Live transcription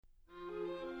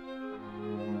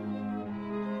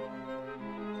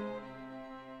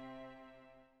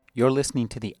You're listening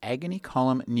to the Agony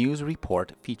Column News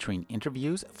Report featuring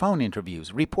interviews, phone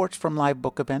interviews, reports from live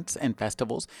book events and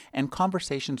festivals, and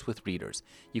conversations with readers.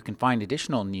 You can find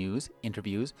additional news,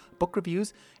 interviews, book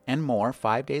reviews, and more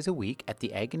 5 days a week at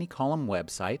the Agony Column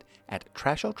website at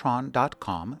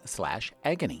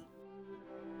trashotron.com/agony.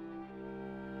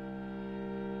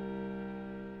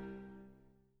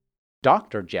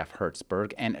 Dr. Jeff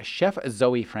Hertzberg and Chef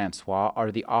Zoe Francois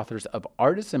are the authors of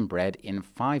Artisan Bread in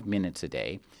 5 Minutes a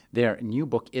Day. Their new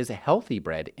book is Healthy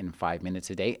Bread in 5 Minutes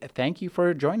a Day. Thank you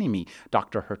for joining me,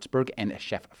 Dr. Hertzberg and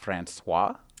Chef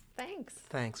Francois. Thanks.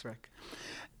 Thanks, Rick.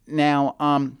 Now,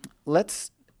 let's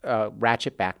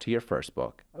ratchet back to your first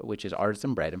book, which is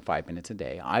Artisan Bread in 5 Minutes a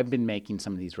Day. I've been making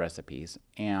some of these recipes,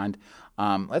 and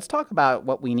let's talk about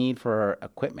what we need for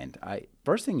equipment.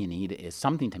 First thing you need is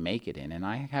something to make it in, and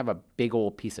I have a big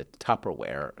old piece of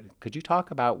Tupperware. Could you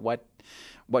talk about what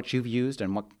you've used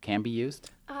and what can be used?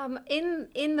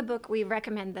 In the book, we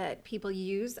recommend that people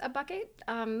use a bucket,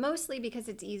 mostly because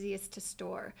it's easiest to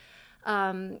store.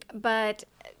 But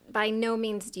by no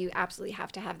means do you absolutely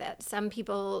have to have that. Some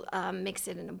people mix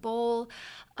it in a bowl.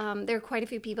 There are quite a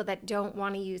few people that don't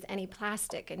want to use any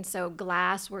plastic, and so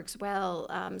glass works well,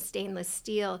 stainless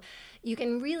steel. You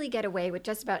can really get away with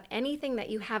just about anything that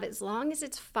you have as long as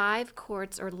it's 5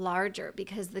 quarts or larger,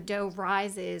 because the dough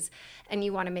rises and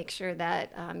you want to make sure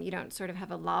that you don't sort of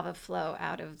have a lava flow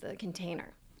out of the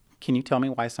container. Can you tell me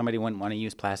why somebody wouldn't want to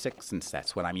use plastic, since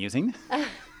that's what I'm using?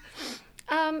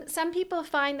 Some people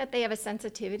find that they have a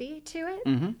sensitivity to it.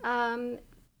 Mm-hmm.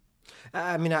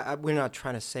 We're not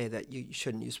trying to say that you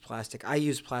shouldn't use plastic. I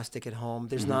use plastic at home.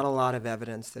 There's not a lot of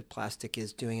evidence that plastic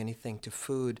is doing anything to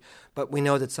food, but we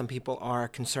know that some people are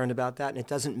concerned about that, and it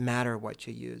doesn't matter what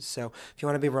you use. So if you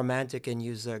want to be romantic and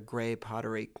use a gray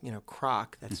pottery,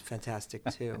 crock, that's fantastic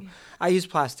too. I use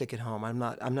plastic at home. I'm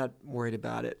not worried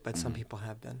about it, but some people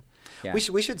have been. Yeah.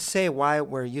 We should say why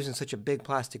we're using such a big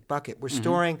plastic bucket. We're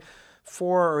storing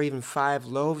 4 or even 5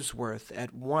 loaves worth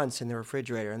at once in the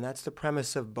refrigerator, and that's the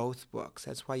premise of both books.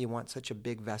 That's why you want such a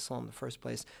big vessel in the first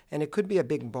place. And it could be a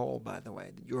big bowl, by the way,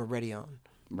 that you already own.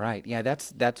 Right. Yeah,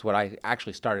 that's what I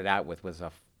actually started out with, was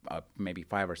a maybe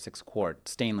 5 or 6 quart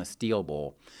stainless steel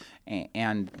bowl.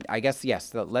 And I guess,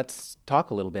 yes, let's talk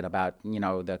a little bit about,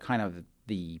 the kind of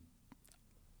the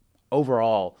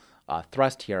overall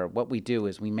thrust here. What we do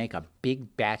is we make a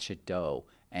big batch of dough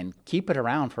and keep it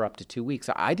around for up to 2 weeks.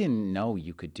 I didn't know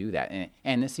you could do that.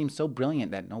 And it seems so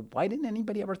brilliant that, why didn't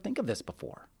anybody ever think of this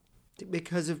before?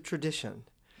 Because of tradition.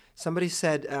 Somebody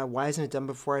said, why isn't it done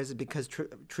before? I said, because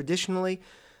traditionally,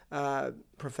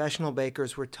 professional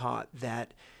bakers were taught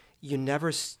that you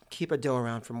never keep a dough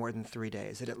around for more than 3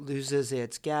 days, that it loses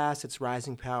its gas, its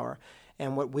rising power.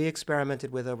 And what we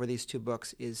experimented with over these 2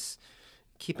 books is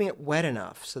keeping it wet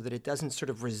enough so that it doesn't sort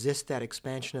of resist that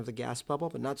expansion of the gas bubble,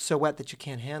 but not so wet that you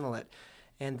can't handle it.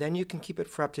 And then you can keep it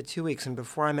for up to 2 weeks. And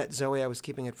before I met Zoe, I was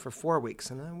keeping it for 4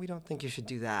 weeks. And we don't think you should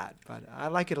do that. But I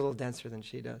like it a little denser than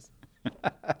she does.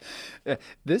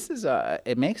 This is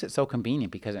it makes it so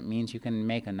convenient, because it means you can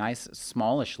make a nice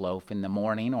smallish loaf in the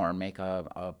morning, or make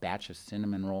a batch of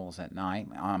cinnamon rolls at night.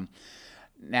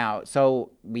 Now,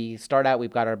 so we start out,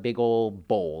 we've got our big old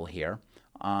bowl here.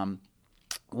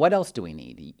 What else do we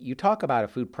need? You talk about a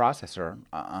food processor.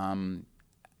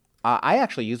 I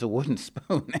actually use a wooden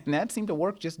spoon, and that seemed to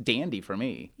work just dandy for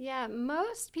me. Yeah,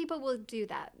 most people will do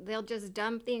that. They'll just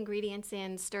dump the ingredients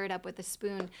in, stir it up with a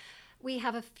spoon. We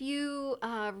have a few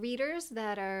readers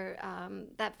that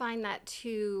find that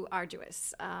too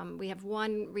arduous. We have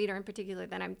one reader in particular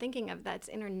that I'm thinking of that's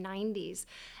in her 90s,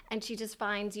 and she just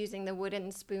finds using the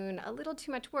wooden spoon a little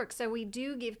too much work. So we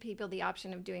do give people the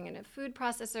option of doing it in a food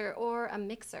processor or a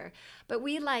mixer, but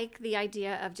we like the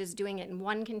idea of just doing it in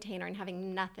one container and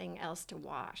having nothing else to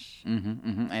wash.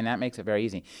 And that makes it very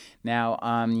easy. Now,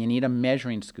 you need a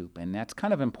measuring scoop, and that's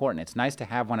kind of important. It's nice to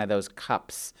have one of those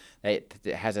cups that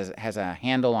has a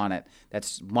handle on it.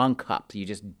 That's 1 cup. You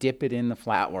just dip it in the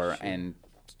flour and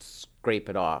scrape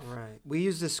it off. Right. We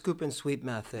use the scoop and sweep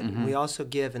method. We also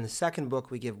give, in the second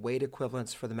book, we give weight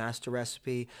equivalents for the master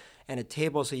recipe and a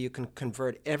table so you can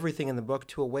convert everything in the book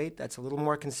to a weight that's a little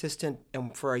more consistent.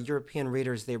 And for our European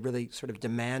readers, they really sort of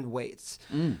demand weights.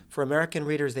 For American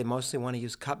readers, they mostly want to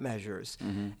use cup measures.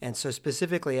 And so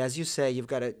specifically, as you say, you've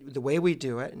got the way we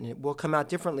do it, and it will come out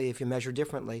differently if you measure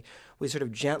differently, we sort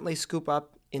of gently scoop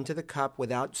up into the cup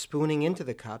without spooning into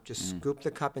the cup. Just scoop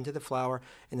the cup into the flour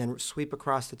and then sweep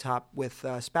across the top with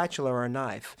a spatula or a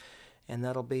knife. And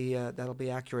that'll be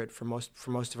accurate for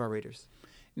most of our readers.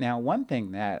 Now, one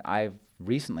thing that I've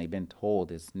recently been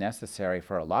told is necessary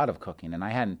for a lot of cooking, and I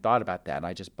hadn't thought about that.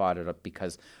 I just bought it up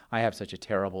because I have such a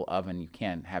terrible oven. You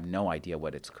can't have no idea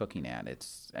what it's cooking at.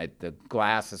 The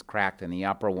glass is cracked in the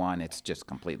upper one. It's just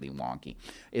completely wonky.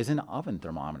 Is an oven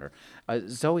thermometer.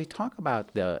 Zoe, talk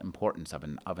about the importance of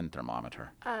an oven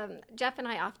thermometer. Jeff and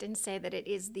I often say that it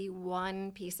is the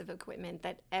one piece of equipment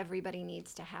that everybody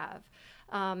needs to have.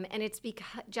 And it's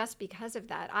just because of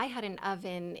that. I had an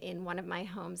oven in one of my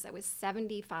homes that was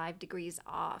 75 degrees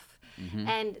off.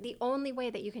 And the only way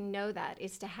that you can know that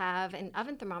is to have an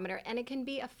oven thermometer, and it can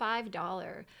be a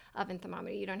 $5 oven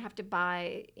thermometer. You don't have to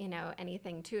buy,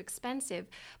 anything too expensive,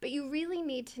 but you really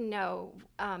need to know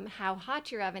how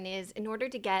hot your oven is in order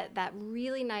to get that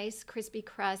really nice crispy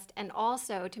crust, and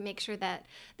also to make sure that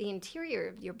the interior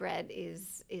of your bread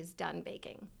is done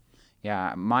baking.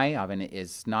 Yeah, my oven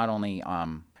is not only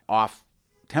off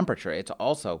temperature, it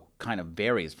also kind of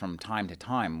varies from time to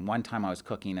time. One time I was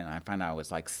cooking and I found out it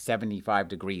was like 75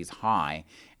 degrees high,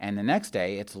 and the next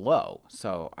day it's low.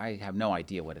 So I have no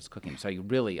idea what it's cooking. So you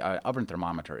really, oven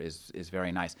thermometer is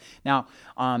very nice. Now,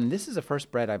 this is the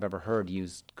first bread I've ever heard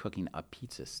used cooking a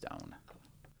pizza stone.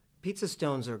 Pizza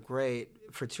stones are great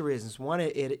for two reasons. One,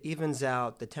 it evens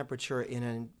out the temperature in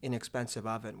an inexpensive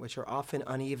oven, which are often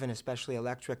uneven, especially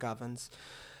electric ovens.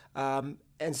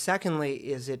 And secondly,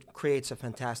 is it creates a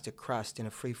fantastic crust in a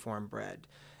free-form bread.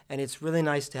 And it's really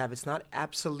nice to have. It's not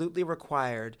absolutely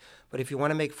required, but if you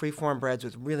want to make free-form breads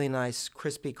with really nice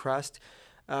crispy crust,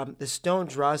 the stone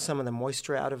draws some of the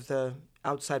moisture out of the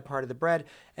outside part of the bread,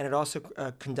 and it also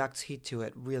conducts heat to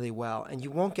it really well. And you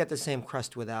won't get the same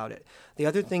crust without it. The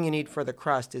other thing you need for the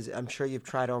crust is, I'm sure you've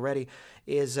tried already,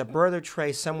 is a broiler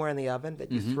tray somewhere in the oven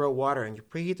that you throw water in. You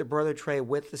preheat the broiler tray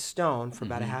with the stone for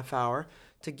about a half hour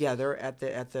together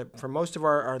for most of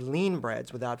our lean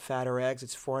breads without fat or eggs,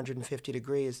 it's 450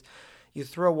 degrees. You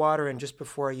throw water in just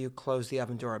before you close the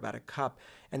oven door, about a cup,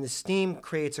 and the steam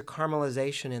creates a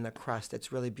caramelization in the crust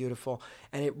that's really beautiful,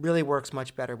 and it really works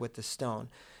much better with the stone.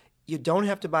 You don't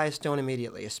have to buy a stone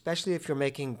immediately, especially if you're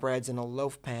making breads in a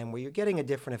loaf pan where you're getting a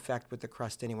different effect with the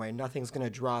crust anyway. Nothing's going to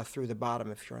draw through the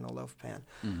bottom if you're in a loaf pan.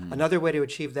 Another way to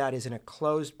achieve that is in a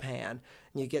closed pan,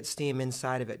 and you get steam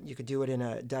inside of it. You could do it in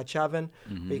a Dutch oven,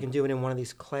 or you can do it in one of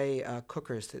these clay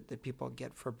cookers that people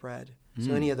get for bread.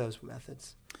 So any of those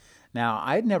methods. Now,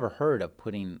 I'd never heard of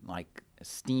putting like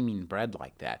steaming bread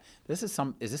like that. Is this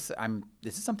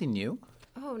something new?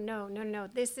 Oh, no.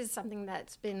 This is something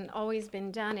that's always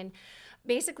been done. And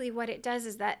basically what it does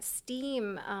is that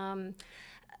steam,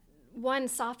 one,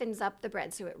 softens up the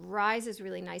bread so it rises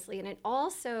really nicely. And it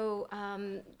also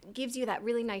gives you that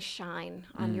really nice shine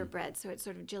on your bread. So it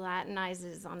sort of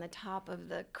gelatinizes on the top of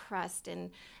the crust,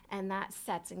 and that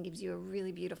sets and gives you a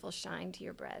really beautiful shine to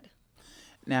your bread.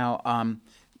 Now,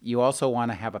 you also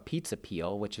want to have a pizza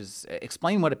peel, which is,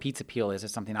 explain what a pizza peel is.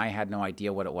 It's something I had no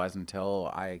idea what it was until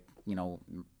I,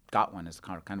 got one as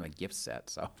kind of a gift set.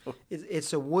 So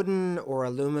it's a wooden or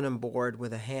aluminum board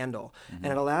with a handle,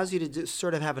 and it allows you to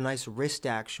sort of have a nice wrist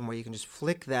action where you can just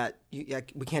flick that.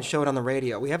 We can't show it on the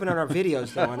radio. We have it on our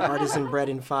videos, though, on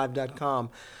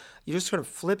artisanbreadin5.com. You just sort of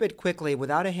flip it quickly.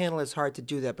 Without a handle, it's hard to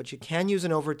do that, but you can use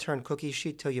an overturned cookie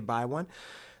sheet till you buy one.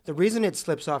 The reason it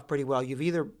slips off pretty well, you've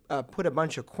either put a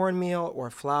bunch of cornmeal or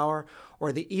flour,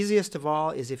 or the easiest of all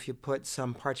is if you put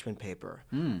some parchment paper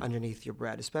underneath your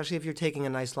bread, especially if you're taking a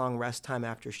nice long rest time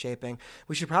after shaping.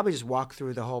 We should probably just walk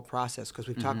through the whole process because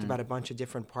we've talked about a bunch of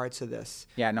different parts of this.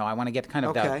 Yeah, no, I want to get kind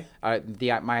of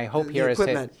my hope the here is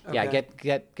to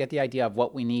get the idea of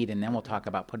what we need, and then we'll talk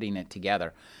about putting it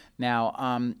together.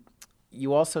 Now,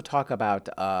 you also talk about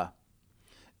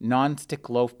non-stick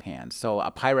loaf pans. So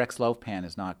a Pyrex loaf pan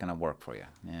is not going to work for you.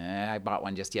 I bought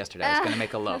one just yesterday. I was going to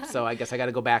make a loaf. So I guess I got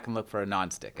to go back and look for a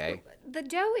non-stick, eh? The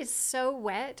dough is so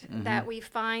wet that we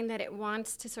find that it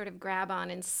wants to sort of grab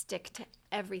on and stick to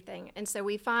everything. And so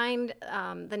we find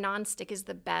the non-stick is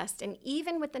the best. And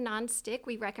even with the non-stick,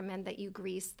 we recommend that you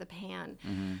grease the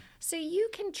pan. So you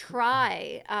can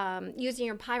try using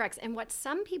your Pyrex. And what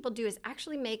some people do is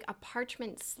actually make a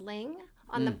parchment sling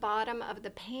on the bottom of the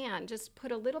pan. Just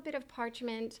put a little bit of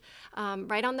parchment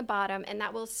right on the bottom, and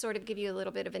that will sort of give you a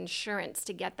little bit of insurance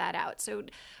to get that out. So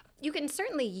you can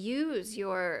certainly use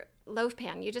your loaf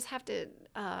pan. You just have to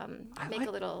make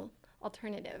a little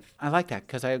alternative. I like that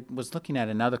because I was looking at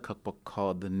another cookbook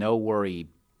called The No Worry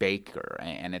Baker,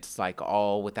 and it's like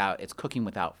it's cooking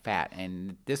without fat,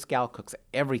 and this gal cooks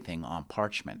everything on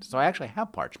parchment. So I actually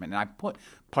have parchment, and I put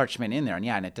parchment in there,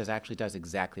 and it actually does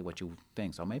exactly what you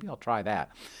think. So maybe I'll try that.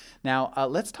 Now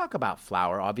let's talk about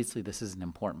flour. Obviously, this is an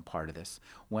important part of this.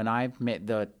 When I've made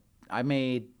I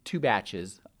made 2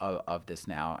 batches of this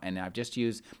now, and I've just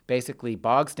used basically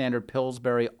bog standard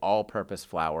Pillsbury all-purpose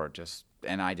flour.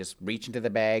 And I just reach into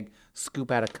the bag, scoop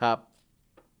out a cup,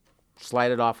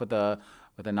 slide it off with a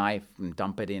knife, and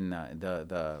dump it in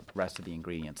the rest of the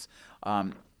ingredients.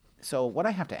 So what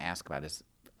I have to ask about is,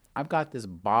 I've got this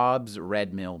Bob's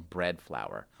Red Mill bread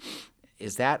flour.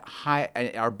 Is that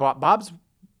Bob's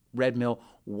Red Mill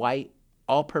white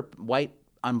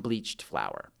unbleached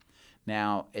flour?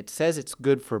 Now, it says it's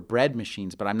good for bread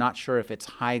machines, but I'm not sure if it's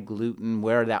high gluten,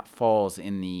 where that falls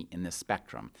in the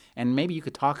spectrum. And maybe you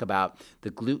could talk about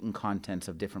the gluten contents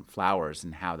of different flours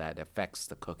and how that affects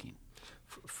the cooking.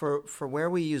 For where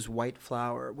we use white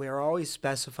flour, we are always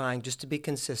specifying, just to be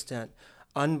consistent,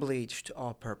 unbleached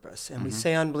all-purpose. And we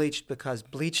say unbleached because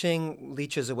bleaching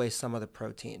leaches away some of the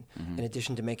protein, in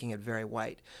addition to making it very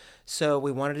white. So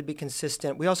we wanted to be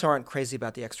consistent. We also aren't crazy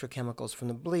about the extra chemicals from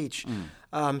the bleach.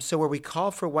 So where we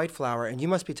call for white flour, and you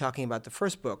must be talking about the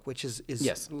first book, which is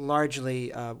Yes.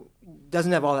 largely,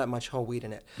 doesn't have all that much whole wheat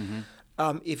in it.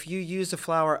 If you use a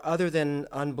flour other than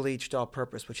unbleached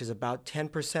all-purpose, which is about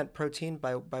 10% protein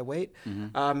by weight, you're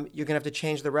going to have to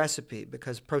change the recipe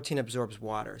because protein absorbs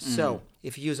water. So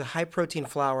if you use a high-protein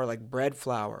flour like bread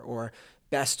flour or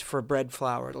best for bread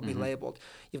flour, it'll be labeled.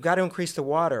 You've got to increase the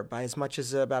water by as much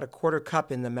as about a quarter cup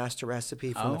in the master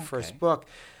recipe from the first book.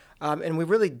 And we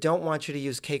really don't want you to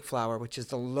use cake flour, which is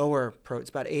the lower it's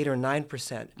about 8 or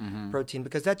 9% protein,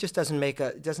 because that just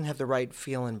it doesn't have the right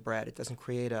feel in bread. It doesn't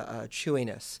create a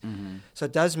chewiness. So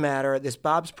it does matter. This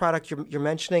Bob's product you're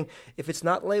mentioning, if it's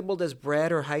not labeled as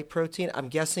bread or high protein, I'm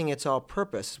guessing it's all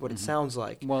purpose, is what it sounds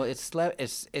like. Well,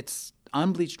 it's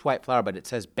unbleached white flour, but it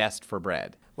says best for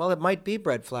bread. Well, it might be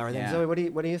bread flour. Then. Yeah. Zoe, what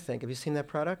do you think? Have you seen that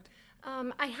product?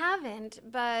 I haven't,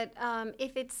 but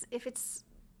if it's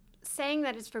saying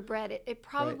that it's for bread, it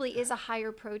probably is a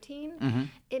higher protein.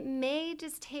 It may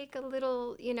just take a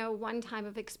little, one time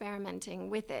of experimenting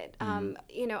with it. On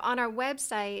our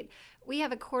website, we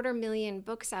have 250,000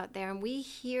 books out there, and we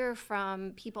hear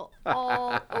from people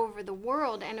all over the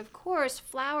world. And of course,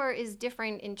 flour is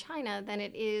different in China than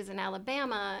it is in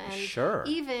Alabama and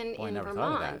even Boy, I in never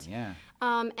Vermont. thought of that. Yeah.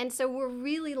 And so we're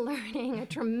really learning a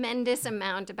tremendous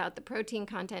amount about the protein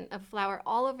content of flour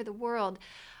all over the world.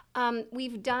 We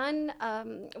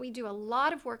do a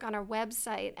lot of work on our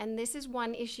website, and this is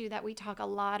one issue that we talk a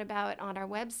lot about on our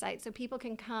website. So people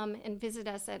can come and visit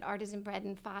us at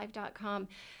artisanbreadand5.com.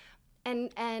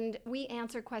 And we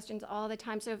answer questions all the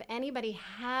time. So if anybody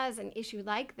has an issue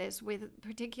like this with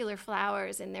particular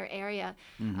flours in their area,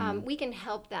 we can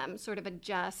help them sort of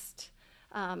adjust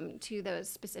to those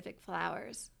specific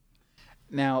flours.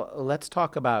 Now, let's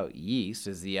talk about yeast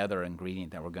as the other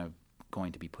ingredient that we're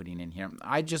going to be putting in here.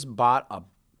 I just bought a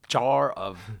jar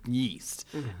of yeast.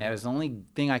 It was the only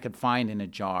thing I could find in a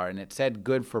jar, and it said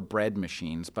good for bread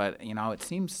machines, but it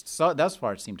seems thus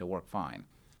far it seemed to work fine.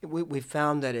 We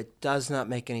found that it does not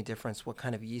make any difference what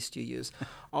kind of yeast you use.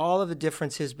 All of the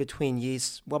differences between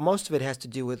yeasts, well, most of it has to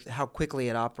do with how quickly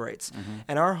it operates.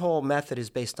 And our whole method is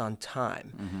based on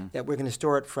time, that we're going to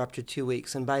store it for up to 2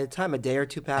 weeks. And by the time a day or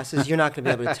two passes, you're not going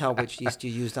to be able to tell which yeast you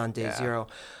used on day zero.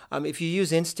 If you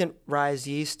use instant rise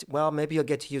yeast, well, maybe you'll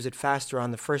get to use it faster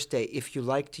on the first day if you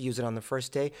like to use it on the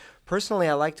first day. Personally,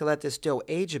 I like to let this dough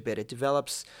age a bit. It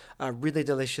develops really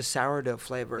delicious sourdough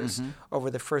flavors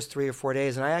over the first 3 or 4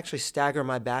 days, and I actually stagger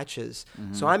my batches.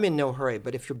 So I'm in no hurry,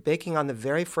 but if you're baking on the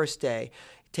very first day,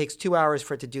 it takes 2 hours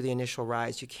for it to do the initial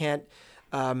rise. You can't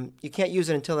use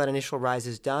it until that initial rise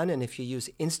is done, and if you use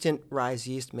instant rise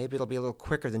yeast, maybe it'll be a little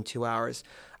quicker than 2 hours.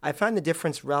 I find the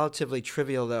difference relatively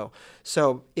trivial, though.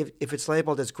 So if it's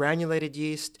labeled as granulated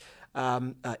yeast,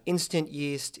 instant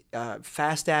yeast,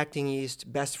 fast-acting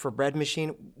yeast, best for bread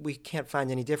machine, we can't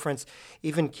find any difference.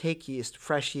 Even cake yeast,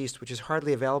 fresh yeast, which is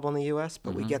hardly available in the U.S.,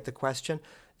 but we get the question,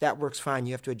 that works fine.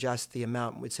 You have to adjust the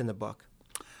amount that's in the book.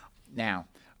 Now,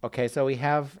 okay, so we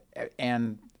have,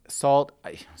 and salt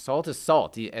is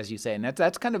salt, as you say, and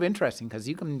that's kind of interesting because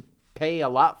you can pay a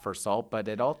lot for salt, but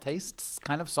it all tastes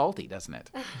kind of salty, doesn't it?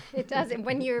 It does. And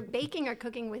when you're baking or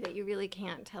cooking with it, you really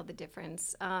can't tell the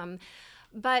difference.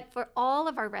 But for all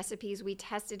of our recipes, we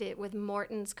tested it with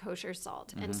Morton's kosher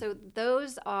salt. And so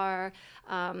those are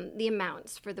the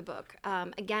amounts for the book.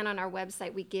 Again, on our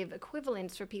website, we give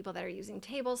equivalents for people that are using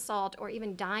table salt or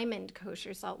even diamond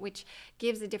kosher salt, which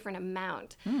gives a different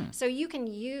amount. So you can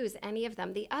use any of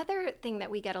them. The other thing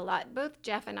that we get a lot, both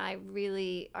Jeff and I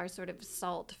really are sort of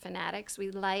salt fanatics.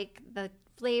 We like the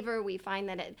flavor. We find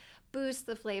that it boosts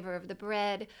the flavor of the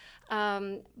bread.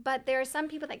 But there are some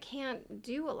people that can't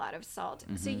do a lot of salt.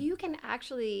 So you can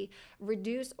actually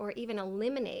reduce or even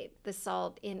eliminate the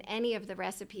salt in any of the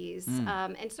recipes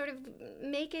and sort of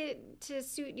make it to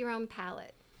suit your own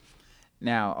palate.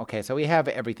 Now, okay, so we have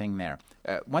everything there.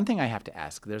 One thing I have to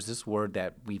ask, there's this word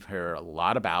that we've heard a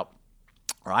lot about,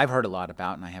 or I've heard a lot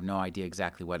about, and I have no idea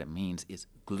exactly what it means, is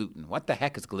gluten. What the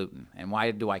heck is gluten, and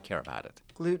why do I care about it?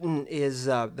 Gluten is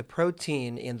the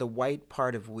protein in the white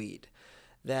part of wheat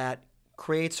that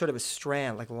creates sort of a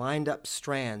strand, like lined up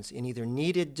strands in either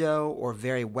kneaded dough or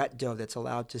very wet dough that's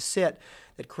allowed to sit,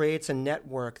 that creates a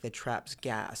network that traps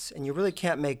gas. And you really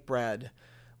can't make bread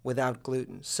without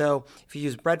gluten. So if you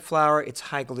use bread flour, it's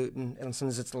high gluten, and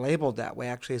since it's labeled that way,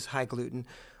 actually it's high gluten.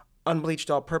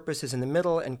 Unbleached all-purpose is in the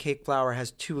middle, and cake flour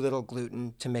has too little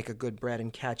gluten to make a good bread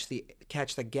and catch the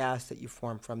gas that you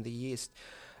form from the yeast.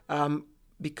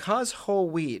 Because whole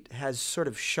wheat has sort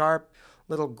of sharp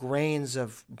little grains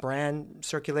of bran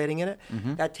circulating in it,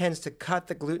 that tends to cut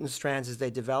the gluten strands as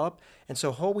they develop, and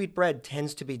so whole wheat bread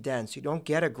tends to be dense. You don't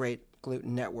get a great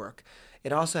gluten network.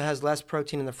 It also has less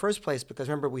protein in the first place because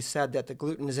remember we said that the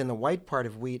gluten is in the white part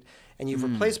of wheat, and you've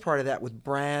replaced part of that with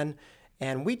bran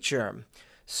and wheat germ.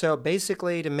 So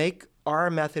basically, to make our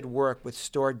method work with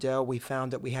stored dough, we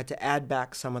found that we had to add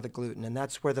back some of the gluten, and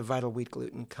that's where the Vital Wheat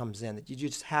gluten comes in. That you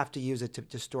just have to use it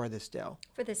to store this dough.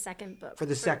 For the second book. For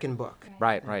the second book.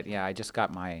 Right. Yeah, I just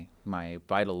got my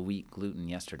Vital Wheat gluten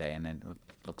yesterday, and it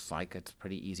looks like it's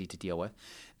pretty easy to deal with.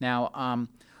 Now,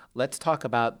 let's talk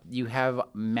about, you have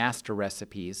master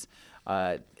recipes,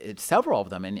 several of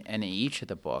them in each of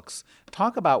the books.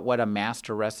 Talk about what a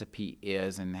master recipe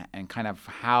is and kind of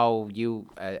how you,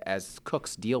 as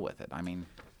cooks, deal with it. I mean...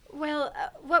 Well,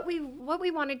 what we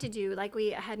wanted to do, like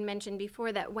we had mentioned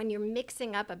before, that when you're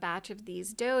mixing up a batch of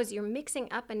these doughs, you're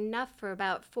mixing up enough for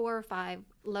about 4 or 5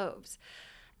 loaves.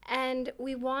 And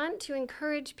we want to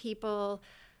encourage people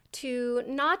to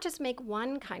not just make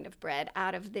one kind of bread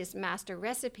out of this master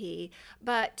recipe,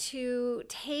 but to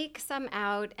take some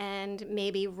out and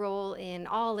maybe roll in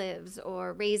olives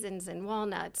or raisins and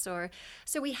walnuts.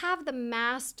 So we have the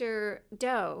master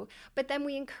dough, but then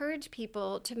we encourage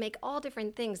people to make all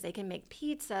different things. They can make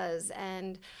pizzas,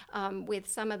 and with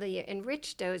some of the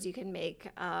enriched doughs, you can make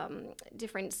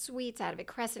different sweets out of it,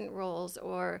 crescent rolls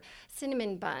or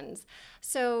cinnamon buns.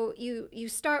 So you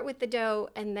start with the dough,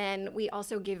 and then we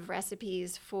also give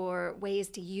recipes for ways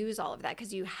to use all of that,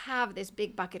 because you have this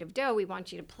big bucket of dough. We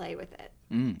want you to play with it.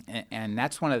 And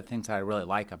that's one of the things that I really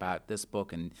like about this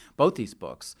book and both these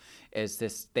books is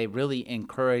this, they really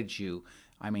encourage you.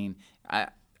 I mean, I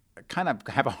kind of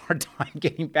have a hard time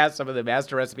getting past some of the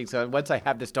master recipes. So once I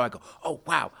have this dough, I go, oh,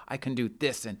 wow, I can do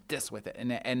this and this with it.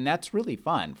 And that's really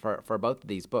fun for both of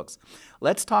these books.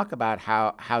 Let's talk about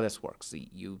how this works.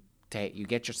 You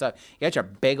get your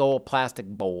big old plastic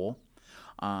bowl.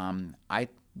 I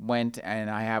went and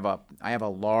I have a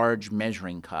large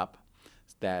measuring cup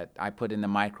that I put in the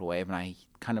microwave, and I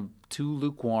kind of too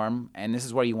lukewarm. And this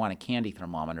is where you want a candy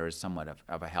thermometer is somewhat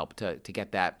of a help to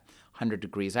get that 100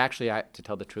 degrees. Actually, to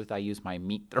tell the truth, I use my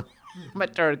meat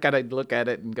thermometer to kind of look at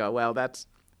it and go, well, that's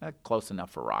close enough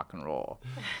for rock and roll.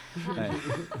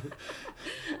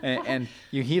 and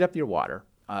you heat up your water,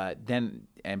 then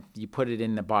you put it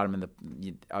in the bottom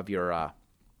of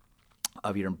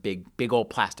your big old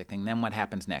plastic thing. Then what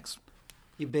happens next?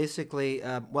 You basically,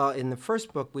 in the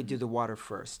first book, we do the water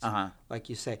first, like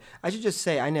you say. I should just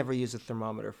say I never use a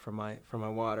thermometer for my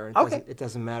water. It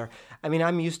doesn't matter. I mean,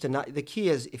 I'm used to not. The key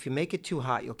is if you make it too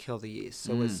hot, you'll kill the yeast.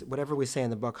 So it's whatever we say in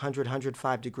the book, 100,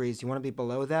 105 degrees. You want to be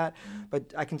below that,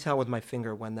 but I can tell with my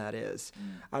finger when that is.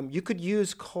 You could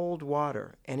use cold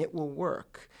water, and it will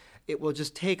work. It will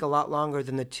just take a lot longer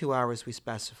than the 2 hours we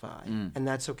specify, and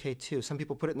that's okay too. Some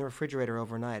people put it in the refrigerator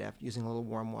overnight after using a little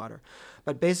warm water.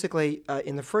 But basically,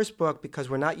 in the first book, because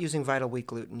we're not using Vital Wheat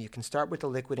gluten, you can start with the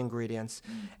liquid ingredients,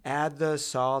 add the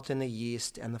salt and the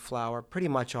yeast and the flour pretty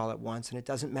much all at once, and it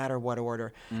doesn't matter what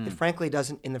order. It frankly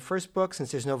doesn't. In the first book,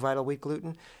 since there's no Vital Wheat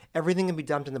gluten, everything can be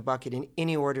dumped in the bucket in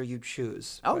any order you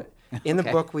choose. Oh. In the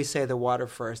book, we say the water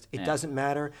first. It doesn't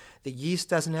matter. The yeast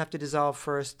doesn't have to dissolve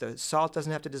first. The salt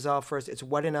doesn't have to dissolve first. It's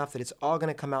wet enough that it's all going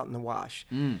to come out in the wash.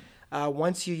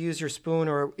 Once you use your spoon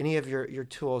or any of your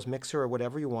tools, mixer or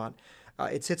whatever you want,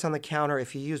 it sits on the counter.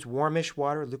 If you use warmish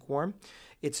water, lukewarm,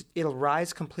 it'll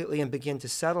rise completely and begin to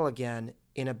settle again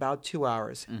in about 2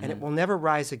 hours. And it will never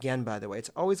rise again, by the way.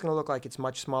 It's always going to look like it's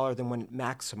much smaller than when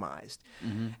maximized.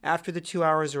 After the 2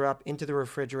 hours are up, into the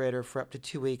refrigerator for up to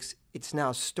 2 weeks, it's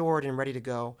now stored and ready to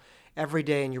go every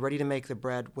day, and you're ready to make the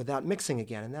bread without mixing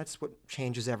again. And that's what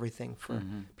changes everything for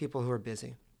people who are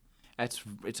busy.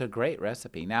 It's a great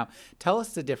recipe. Now, tell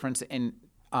us the difference in.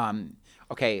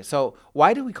 Okay, so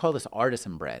why do we call this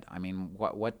artisan bread? I mean,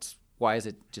 why is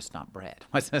it just not bread?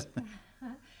 What's this?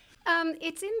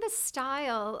 It's in the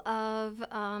style of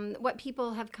what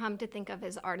people have come to think of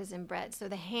as artisan bread. So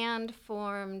the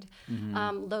hand-formed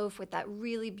loaf with that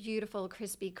really beautiful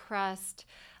crispy crust.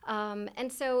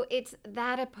 And so it's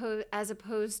that as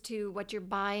opposed to what you're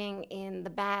buying in the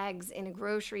bags in a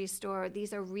grocery store.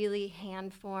 These are really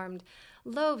hand-formed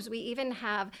loaves. We even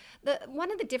have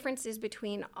one of the differences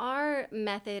between our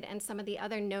method and some of the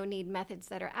other no-knead methods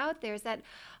that are out there is that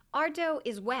our dough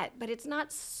is wet, but it's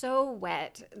not so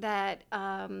wet that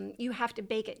you have to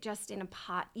bake it just in a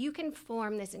pot. You can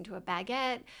form this into a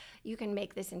baguette. You can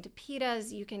make this into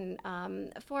pitas. You can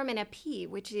form an épi,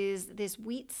 which is this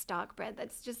wheat stock bread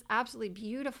that's just absolutely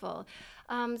beautiful.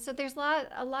 So there's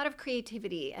a lot of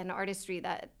creativity and artistry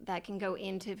that can go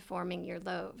into forming your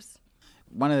loaves.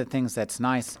 One of the things that's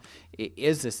nice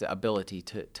is this ability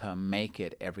to make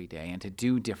it every day and to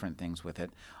do different things with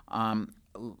it.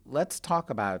 Let's talk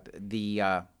about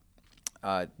the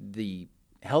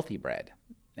healthy bread.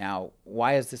 Now,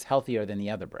 why is this healthier than the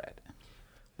other bread?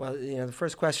 Well, the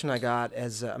first question I got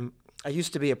as I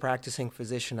used to be a practicing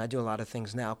physician. I do a lot of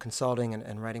things now. Consulting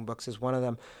and writing books is one of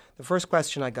them. The first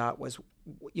question I got was,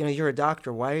 you're a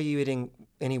doctor. Why are you eating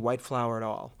any white flour at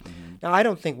all? Mm-hmm. Now, I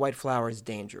don't think white flour is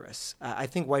dangerous. I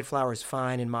think white flour is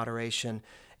fine in moderation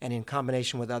and in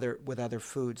combination with other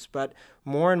foods. But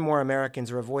more and more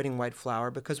Americans are avoiding white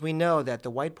flour because we know that the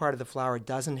white part of the flour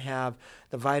doesn't have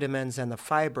the vitamins and the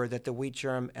fiber that the wheat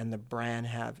germ and the bran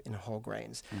have in whole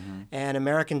grains. Mm-hmm. And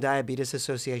American Diabetes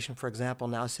Association, for example,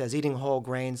 now says eating whole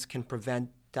grains can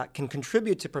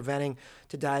contribute to preventing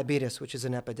to diabetes, which is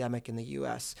an epidemic in the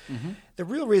U.S. Mm-hmm. The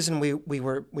real reason we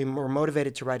were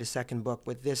motivated to write a second book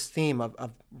with this theme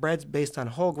of breads based on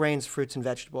whole grains, fruits, and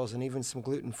vegetables, and even some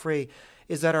gluten-free,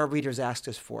 is that our readers asked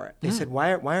us for it. They said,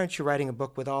 why aren't you writing a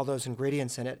book with all those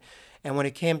ingredients in it? And when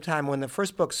it came time, when the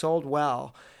first book sold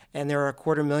well, and there are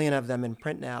 250,000 of them in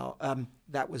print now,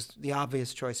 that was the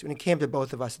obvious choice. And it came to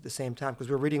both of us at the same time because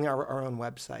we're reading our own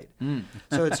website.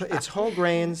 So it's whole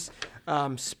grains,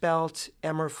 spelt,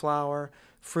 emmer flour,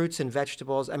 fruits and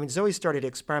vegetables. I mean, Zoe started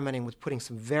experimenting with putting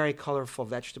some very colorful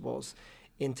vegetables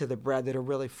into the bread that are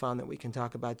really fun that we can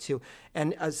talk about too.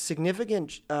 And a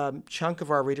significant chunk of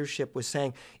our readership was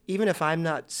saying, even if I'm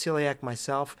not celiac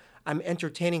myself, I'm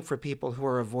entertaining for people who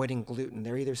are avoiding gluten.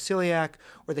 They're either celiac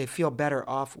or they feel better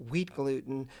off wheat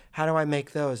gluten. How do I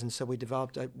make those? And so we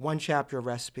developed one chapter of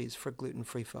recipes for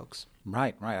gluten-free folks.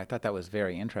 Right. I thought that was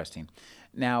very interesting.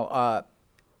 Now,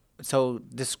 so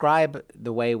describe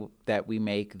the way that we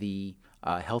make the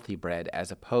healthy bread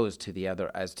as opposed to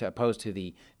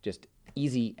the just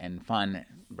easy and fun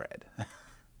bread.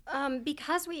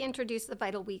 Because we introduced the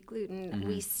Vital Wheat gluten,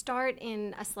 we start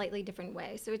in a slightly different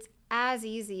way. So it's as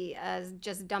easy as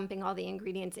just dumping all the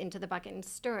ingredients into the bucket and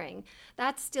stirring.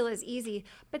 That's still as easy,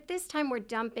 but this time we're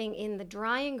dumping in the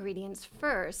dry ingredients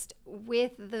first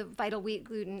with the Vital Wheat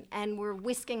gluten, and we're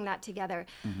whisking that together.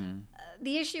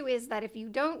 The issue is that if you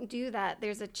don't do that,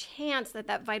 there's a chance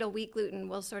that Vital Wheat gluten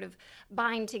will sort of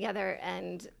bind together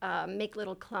and make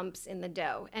little clumps in the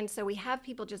dough. And so we have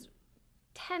people just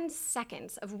 10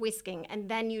 seconds of whisking, and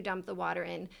then you dump the water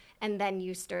in, and then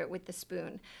you stir it with the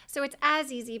spoon. So it's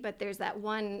as easy, but there's that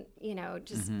one,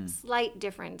 slight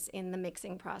difference in the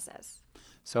mixing process.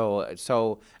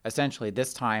 So essentially,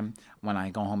 this time when I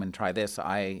go home and try this,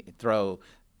 I throw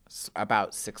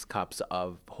about 6 cups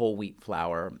of whole wheat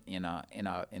flour in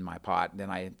my pot. Then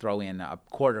I throw in a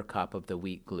 1/4 cup of the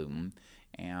wheat gluten.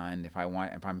 And if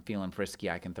I'm feeling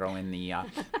frisky, I can throw in the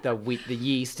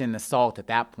yeast and the salt at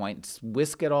that point.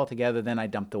 Whisk it all together, then I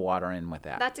dump the water in with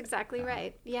that. That's exactly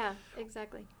right. Yeah,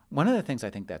 exactly. One of the things I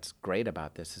think that's great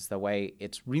about this is the way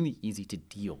it's really easy to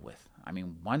deal with. I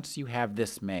mean, once you have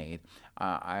this made,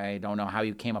 I don't know how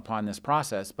you came upon this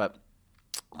process, but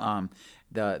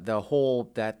the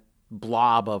whole that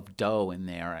blob of dough in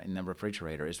there in the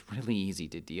refrigerator is really easy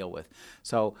to deal with.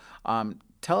 So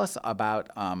tell us about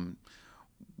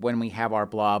when we have our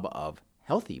blob of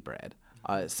healthy bread,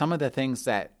 some of the things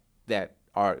that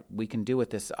we can do with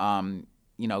this.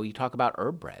 You talk about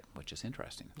herb bread, which is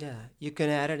interesting. Yeah, you can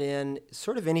add it in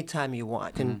sort of any time you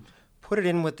want. You can put it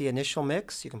in with the initial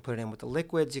mix. You can put it in with the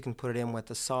liquids. You can put it in with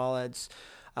the solids.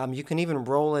 You can even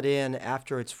roll it in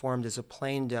after it's formed as a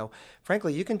plain dough.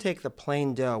 Frankly, you can take the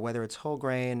plain dough, whether it's whole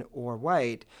grain or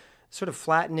white, sort of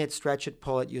flatten it, stretch it,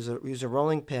 pull it, use a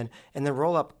rolling pin, and then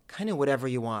roll up kind of whatever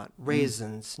you want.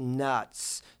 Raisins,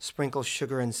 nuts, sprinkle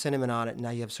sugar and cinnamon on it, and now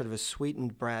you have sort of a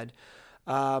sweetened bread.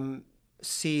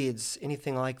 Seeds,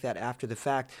 anything like that after the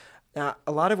fact. Now,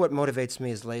 a lot of what motivates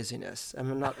me is laziness.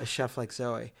 I'm not a chef like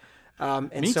Zoe.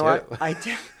 And Me so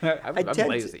too. I'm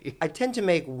lazy. I tend to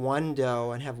make one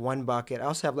dough and have one bucket. I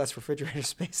also have less refrigerator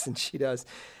space than she does.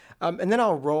 And then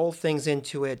I'll roll things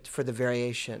into it for the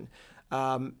variation.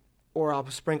 Or I'll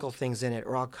sprinkle things in it,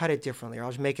 or I'll cut it differently, or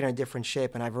I'll just make it in a different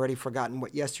shape, and I've already forgotten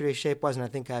what yesterday's shape was, and I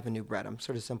think I have a new bread. I'm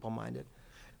sort of simple-minded.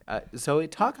 So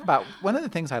talk about one of the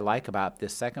things I like about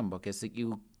this second book is that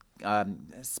you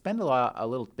spend a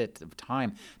little bit of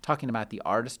time talking about the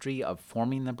artistry of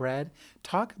forming the bread.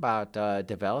 Talk about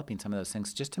developing some of those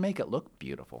things just to make it look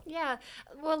beautiful. Yeah.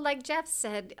 Well, like Jeff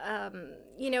said,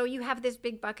 you have this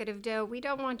big bucket of dough. We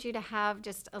don't want you to have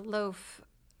just a loaf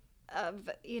of,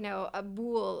 a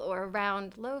boule or a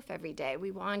round loaf every day.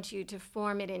 We want you to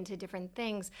form it into different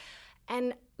things.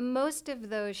 And most of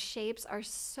those shapes are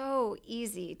so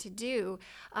easy to do,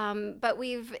 but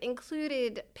we've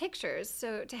included pictures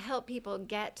so to help people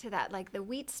get to that, like the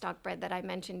wheat stock bread that I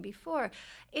mentioned before.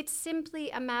 It's simply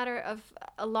a matter of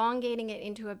elongating it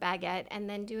into a baguette and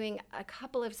then doing a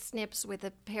couple of snips with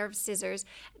a pair of scissors.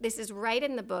 This is right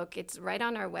in the book. It's right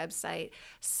on our website.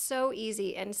 So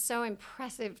easy and so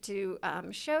impressive to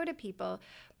show to people.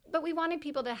 But we wanted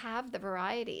people to have the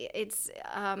variety. It's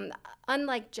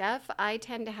unlike Jeff, I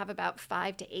tend to have about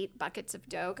 5 to 8 buckets of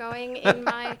dough going in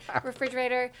my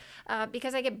refrigerator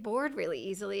because I get bored really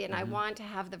easily, and I want to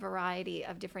have the variety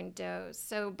of different doughs.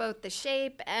 So both the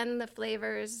shape and the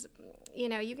flavors,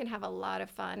 you can have a lot of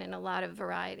fun and a lot of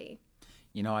variety.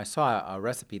 I saw a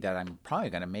recipe that I'm probably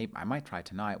going to make. I might try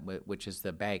tonight, which is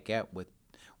the baguette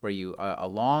where you a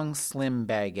long, slim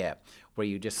baguette where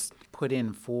you just put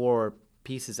in 4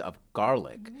 pieces of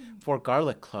garlic, 4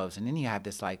 garlic cloves, and then you have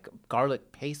this like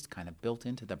garlic paste kind of built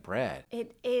into the bread.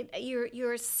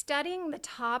 You're studding the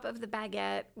top of the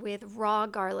baguette with raw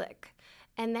garlic,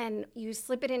 and then you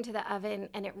slip it into the oven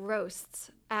and it roasts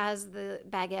as the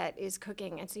baguette is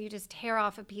cooking. And so you just tear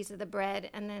off a piece of the bread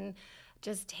and then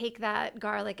just take that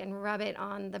garlic and rub it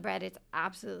on the bread. It's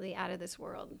absolutely out of this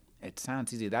world. It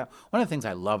sounds easy. One of the things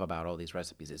I love about all these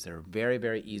recipes is they're very,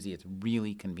 very easy. It's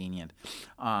really convenient.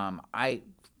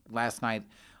 Last night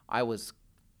I was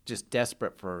just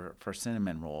desperate for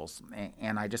cinnamon rolls,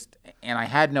 and I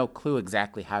had no clue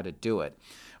exactly how to do it,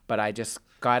 but I just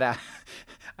got out.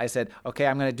 I said, okay,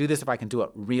 I'm going to do this if I can do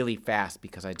it really fast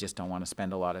because I just don't want to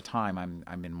spend a lot of time.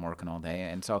 I've been working all day,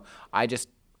 and so I just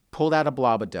pulled out a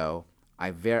blob of dough.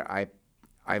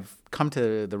 I've come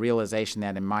to the realization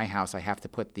that in my house I have to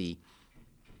put the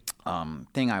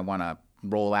thing I want to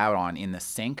roll out on in the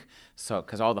sink, so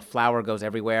because all the flour goes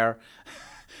everywhere.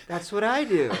 That's what I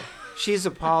do. She's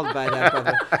appalled by that,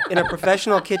 brother. In a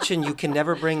professional kitchen, you can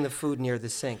never bring the food near the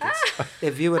sink. They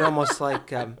view it almost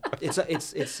like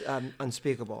it's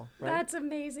unspeakable. Right? That's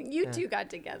amazing. You two got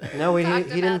together. No, he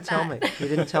didn't tell me. He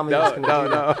didn't tell me. No.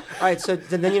 All right, so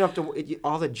then you don't have to.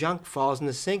 All the junk falls in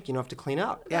the sink. You don't have to clean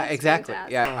up. Yeah, exactly.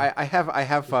 Fantastic. Yeah, I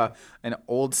have an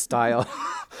old style,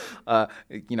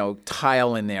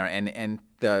 tile in there, and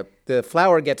the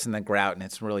flour gets in the grout, and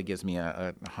it really gives me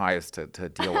a highs to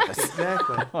deal with this.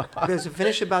 Exactly. Okay, so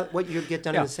finish about what you get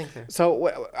done in the sink there.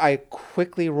 So I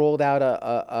quickly rolled out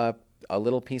a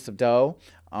little piece of dough.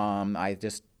 I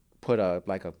just put a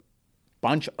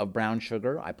bunch of brown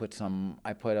sugar. I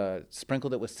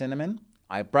sprinkled it with cinnamon.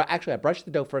 I brushed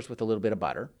the dough first with a little bit of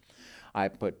butter. I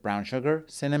put brown sugar,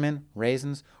 cinnamon,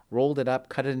 raisins, rolled it up,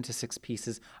 cut it into 6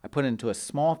 pieces. I put it into a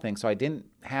small thing, so I didn't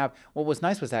have. What was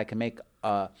nice was that I could make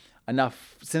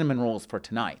enough cinnamon rolls for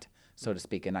tonight, so to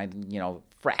speak, and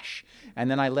fresh.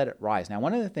 And then I let it rise. Now,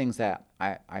 one of the things that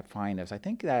I find is I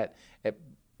think that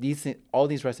all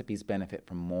these recipes benefit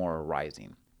from more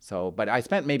rising. So, but I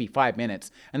spent maybe 5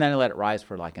 minutes, and then I let it rise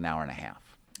for like an hour and a half.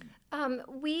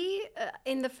 We,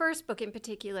 in the first book in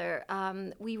particular,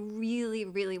 we really,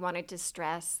 really wanted to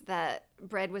stress that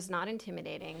bread was not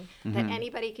intimidating, that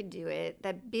anybody could do it,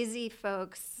 that busy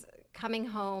folks coming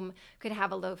home could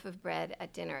have a loaf of bread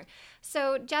at dinner.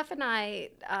 So Jeff and I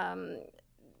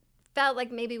felt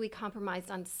like maybe we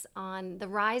compromised on the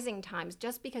rising times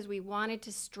just because we wanted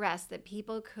to stress that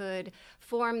people could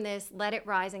form this, let it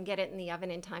rise, and get it in the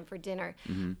oven in time for dinner.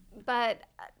 But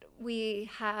we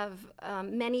have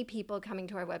many people coming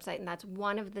to our website, and that's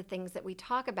one of the things that we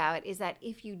talk about is that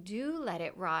if you do let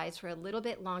it rise for a little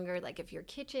bit longer, like if your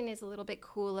kitchen is a little bit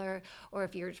cooler or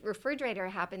if your refrigerator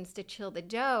happens to chill the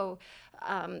dough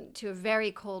to a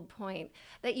very cold point,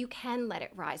 that you can let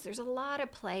it rise. There's a lot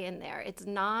of play in there. It's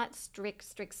not strict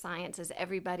science as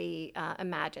everybody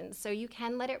imagines. So you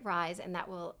can let it rise, and that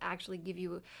will actually give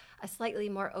you a slightly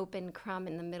more open crumb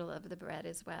in the middle of the bread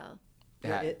as well.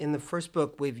 In the first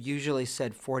book, we've usually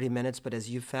said 40 minutes, but as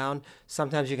you found,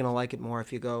 sometimes you're going to like it more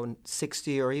if you go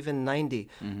 60 or even 90.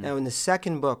 Now, in the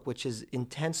second book, which is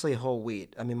intensely whole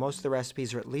wheat, I mean, most of the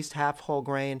recipes are at least half whole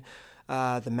grain.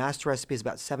 The master recipe is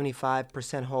about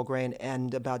 75% whole grain,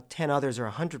 and about 10 others are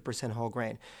 100% whole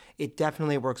grain. It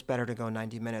definitely works better to go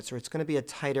 90 minutes, or it's going to be a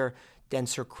tighter,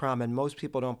 denser crumb, and most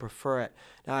people don't prefer it.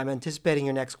 Now, I'm anticipating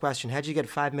your next question. How'd you get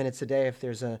 5 minutes a day if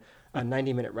there's a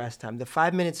 90-minute rest time? The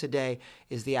 5 minutes a day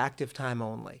is the active time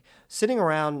only. Sitting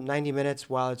around 90 minutes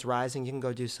while it's rising, you can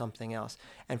go do something else.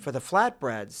 And for the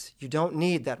flatbreads, you don't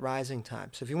need that rising time.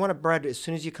 So if you want a bread as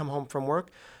soon as you come home from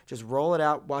work, just roll it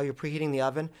out while you're preheating the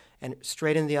oven, and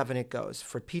straight in the oven it goes.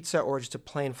 For pizza or just a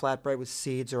plain flatbread with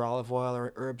seeds or olive oil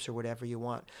or herbs or whatever you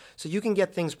want. So you can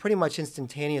get things pretty much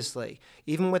instantaneously,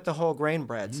 even with the whole grain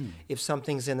breads, if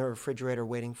something's in the refrigerator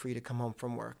waiting for you to come home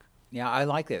from work. Yeah, I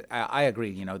like it. I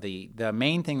agree. You know, the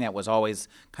main thing that was always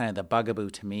kind of the bugaboo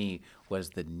to me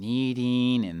was the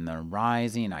kneading and the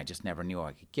rising. I just never knew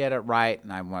I could get it right,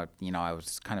 and I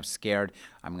was kind of scared.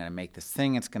 I'm going to make this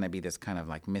thing. It's going to be this kind of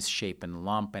like misshapen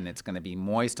lump, and it's going to be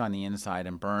moist on the inside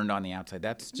and burned on the outside.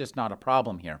 That's just not a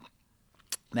problem here.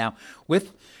 Now,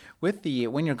 with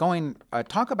when you're going,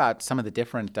 talk about some of the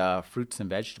different fruits and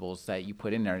vegetables that you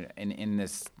put in there in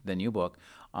the new book.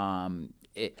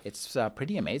 It's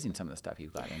pretty amazing, some of the stuff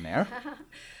you've got in there.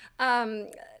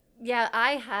 Yeah,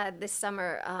 I had this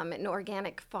summer an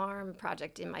organic farm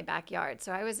project in my backyard.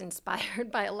 So I was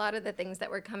inspired by a lot of the things that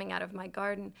were coming out of my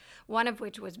garden, one of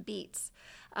which was beets.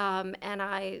 And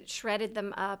I shredded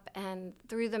them up and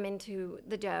threw them into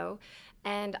the dough.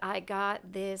 And I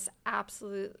got this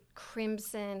absolute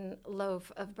crimson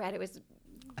loaf of bread. It was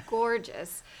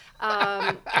gorgeous.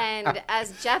 And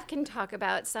as Jeff can talk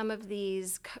about, some of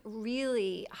these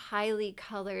really highly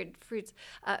colored fruits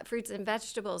and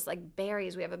vegetables like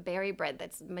berries. We have a berry bread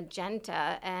that's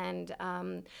magenta,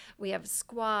 and we have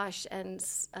squash and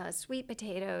sweet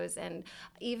potatoes, and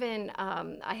even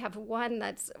I have one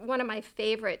that's one of my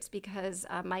favorites because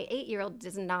my 8-year-old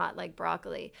does not like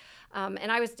broccoli.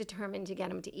 And I was determined to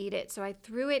get him to eat it. So I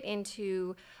threw it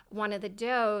into one of the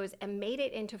doughs and made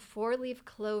it into 4-leaf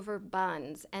clover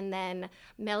buns and then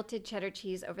melted cheddar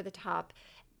cheese over the top.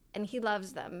 And he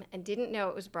loves them and didn't know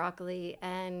it was broccoli.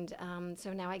 And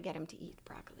so now I get him to eat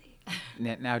broccoli.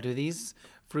 Now, do these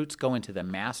fruits go into the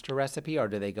master recipe, or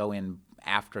do they go in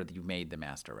after you made the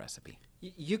master recipe?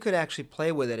 You could actually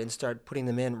play with it and start putting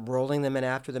them in, rolling them in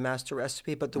after the master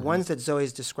recipe. But the ones that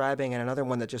Zoe's describing, and another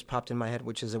one that just popped in my head,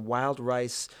 which is a wild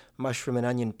rice, mushroom, and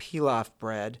onion pilaf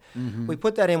bread, we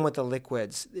put that in with the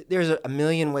liquids. There's a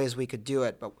million ways we could do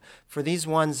it. But for these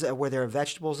ones where there are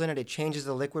vegetables in it, it changes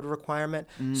the liquid requirement.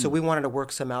 So we wanted to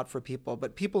work some out for people.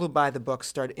 But people who buy the book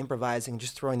start improvising,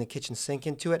 just throwing the kitchen sink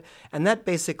into it. And that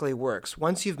basically works.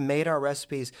 Once you've made our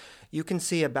recipes, you can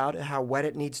see about how wet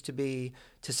it needs to be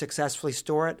to successfully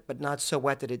store it, but not so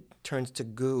wet that it turns to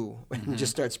goo and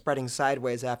just starts spreading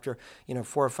sideways after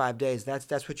 4 or 5 days.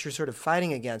 That's what you're sort of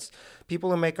fighting against. People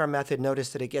who make our method notice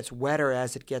that it gets wetter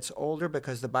as it gets older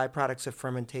because the byproducts of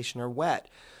fermentation are wet.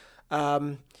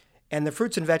 And the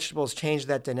fruits and vegetables change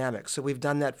that dynamic. So we've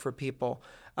done that for people.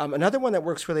 Another one that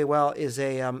works really well is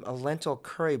a lentil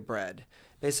curry bread.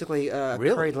 Basically,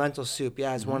 Really? curried lentil soup,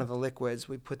 is one of the liquids.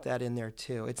 We put that in there,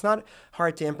 too. It's not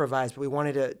hard to improvise, but we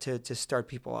wanted to start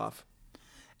people off.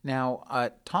 Now,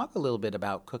 talk a little bit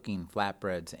about cooking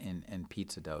flatbreads and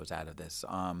pizza doughs out of this.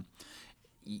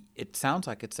 It sounds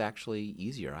like it's actually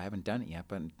easier. I haven't done it yet,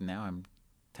 but now I'm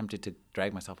tempted to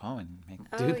drag myself home and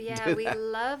do We that.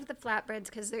 love the flatbreads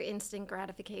because they're instant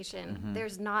gratification.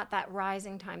 There's not that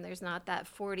rising time. There's not that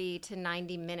 40 to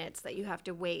 90 minutes that you have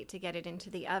to wait to get it into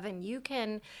the oven. You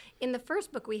can, in the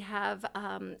first book, we have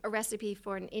a recipe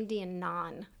for an Indian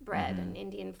naan bread, an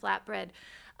Indian flatbread.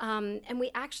 And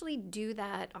we actually do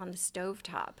that on the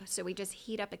stovetop. So we just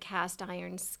heat up a cast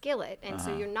iron skillet. And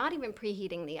so you're not even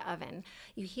preheating the oven.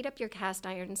 You heat up your cast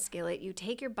iron skillet. You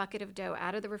take your bucket of dough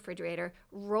out of the refrigerator,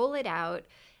 roll it out.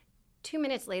 2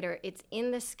 minutes later, it's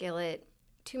in the skillet.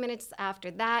 2 minutes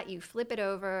after that, you flip it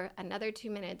over, another 2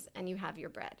 minutes, and you have your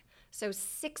bread. So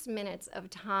 6 minutes of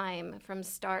time from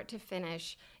start to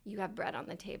finish, you have bread on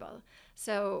the table.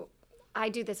 So I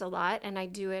do this a lot, and I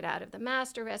do it out of the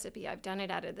master recipe. I've done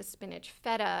it out of the spinach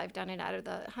feta. I've done it out of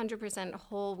the 100%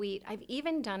 whole wheat. I've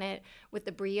even done it with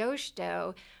the brioche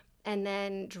dough and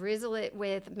then drizzle it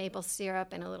with maple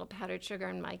syrup and a little powdered sugar.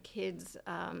 And my kids,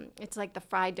 it's like the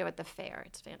fried dough at the fair.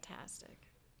 It's fantastic.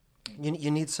 You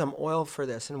need some oil for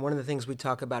this. And one of the things we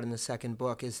talk about in the second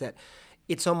book is that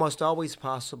it's almost always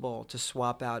possible to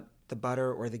swap out the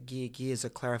butter or the ghee. Ghee is a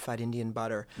clarified Indian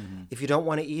butter. If you don't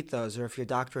want to eat those, or if your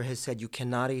doctor has said you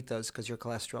cannot eat those because your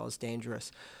cholesterol is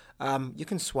dangerous, you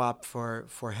can swap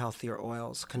for healthier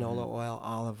oils, canola oil,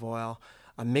 olive oil,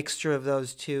 a mixture of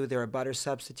those two. There are butter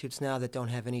substitutes now that don't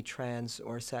have any trans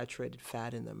or saturated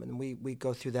fat in them, and we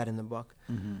go through that in the book.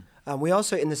 We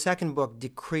also, in the second book,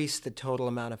 decrease the total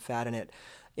amount of fat in it.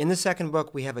 In the second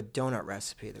book, we have a donut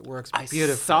recipe that works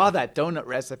beautifully. I saw that donut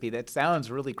recipe. That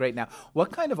sounds really great. Now,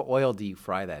 what kind of oil do you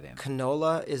fry that in?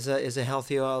 Canola is a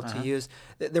healthy oil to use.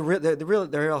 The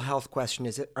real health question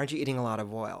is, aren't you eating a lot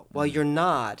of oil? Well, you're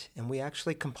not, and we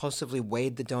actually compulsively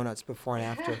weighed the donuts before and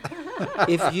after.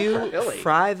 If you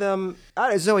fry them,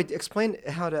 Zoe, explain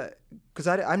how to, because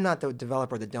I'm not the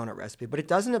developer of the donut recipe, but it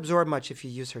doesn't absorb much if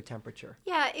you use her temperature.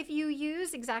 Yeah, if you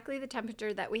use exactly the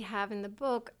temperature that we have in the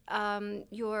book,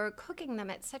 you're cooking them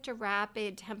at such a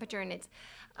rapid temperature, and it's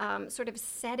sort of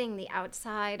setting the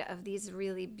outside of these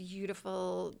really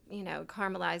beautiful,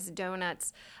 caramelized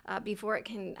donuts before it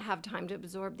can have time to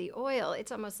absorb the oil.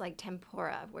 It's almost like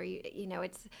tempura, where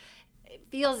it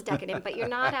feels decadent, but you're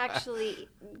not actually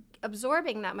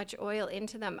absorbing that much oil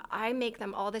into them. I make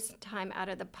them all this time out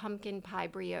of the pumpkin pie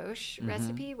brioche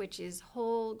recipe, which is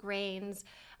whole grains,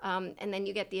 and then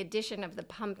you get the addition of the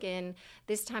pumpkin.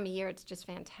 This time of year, it's just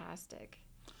fantastic.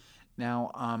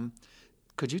 Now,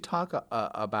 could you talk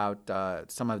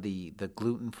about some of the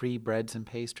gluten-free breads and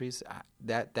pastries?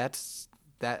 That's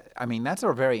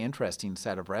a very interesting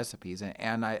set of recipes,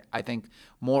 and I think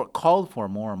called for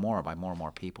more and more by more and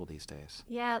more people these days.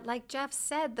 Yeah, like Jeff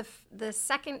said, the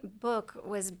second book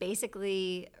was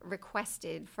basically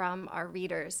requested from our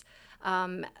readers.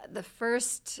 The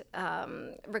first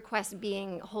request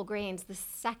being whole grains. The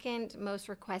second most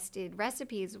requested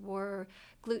recipes were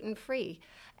gluten-free.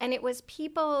 And it was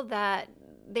people that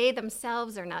they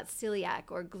themselves are not celiac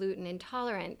or gluten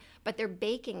intolerant, but they're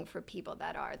baking for people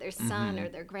that are. Their son or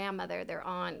their grandmother, their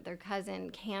aunt, their cousin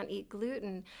can't eat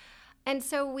gluten. And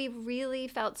so we really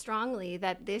felt strongly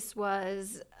that this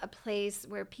was a place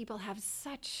where people have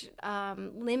such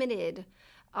limited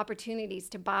opportunities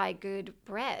to buy good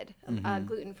bread,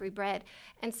 gluten-free bread.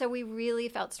 And so we really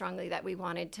felt strongly that we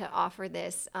wanted to offer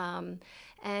this.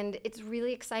 And it's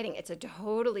really exciting. It's a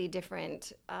totally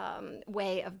different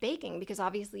way of baking because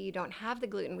obviously you don't have the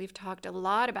gluten. We've talked a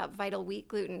lot about vital wheat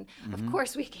gluten. Of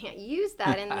course, we can't use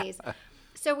that in these.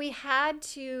 So we had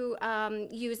to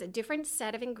use a different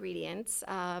set of ingredients.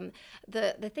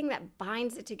 The thing that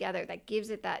binds it together, that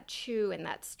gives it that chew and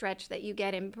that stretch that you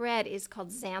get in bread is called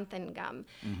xanthan gum.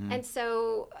 And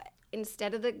so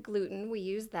instead of the gluten, we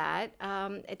use that.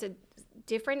 It's a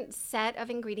different set of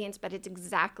ingredients, but it's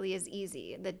exactly as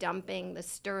easy. The dumping, the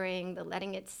stirring, the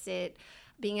letting it sit,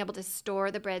 being able to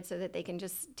store the bread so that they can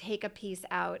just take a piece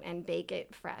out and bake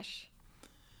it fresh.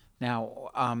 Now,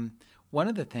 one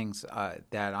of the things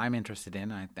that I'm interested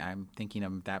in, I'm thinking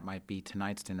of that might be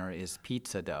tonight's dinner, is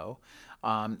pizza dough.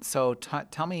 So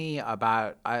tell me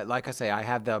about, like I say, I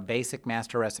have the basic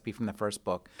master recipe from the first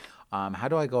book. How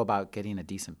do I go about getting a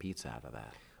decent pizza out of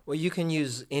that? Well, you can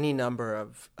use any number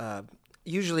of,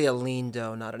 usually a lean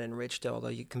dough, not an enriched dough, although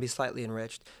you can be slightly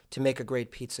enriched, to make a great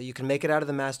pizza. You can make it out of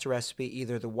the master recipe,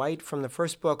 either the white from the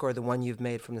first book or the one you've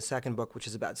made from the second book, which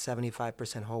is about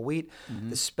 75% whole wheat.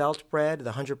 The spelt bread,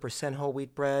 the 100% whole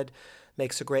wheat bread,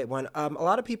 makes a great one. A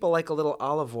lot of people like a little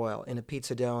olive oil in a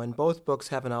pizza dough, and both books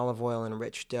have an olive oil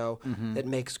enriched dough that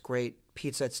makes great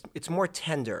pizza. It's more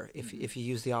tender if you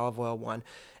use the olive oil one.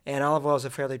 And olive oil is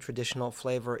a fairly traditional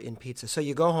flavor in pizza. So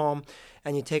you go home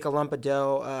and you take a lump of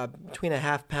dough between a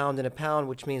half pound and a pound,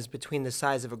 which means between the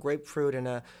size of a grapefruit and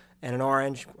an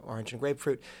orange and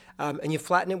grapefruit, and you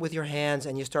flatten it with your hands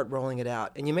and you start rolling it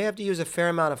out. And you may have to use a fair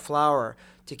amount of flour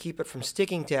to keep it from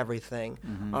sticking to everything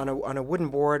on a wooden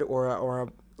board or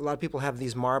a lot of people have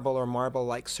these marble or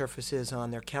marble-like surfaces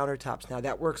on their countertops. Now,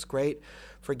 that works great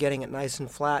for getting it nice and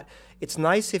flat. It's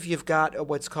nice if you've got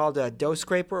what's called a dough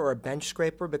scraper or a bench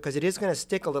scraper because it is going to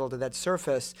stick a little to that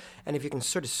surface, and if you can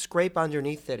sort of scrape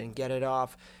underneath it and get it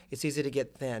off, it's easy to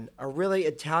get thin. A really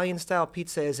Italian-style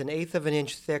pizza is 1/8 of an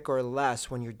inch thick or less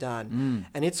when you're done,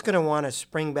 and it's going to want to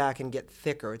spring back and get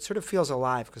thicker. It sort of feels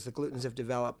alive because the glutens have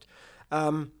developed.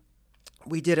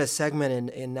 We did a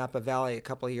segment in Napa Valley a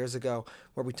couple of years ago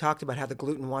where we talked about how the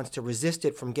gluten wants to resist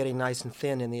it from getting nice and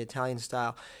thin in the Italian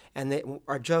style. And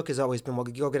our joke has always been, well,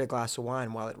 go get a glass of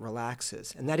wine while it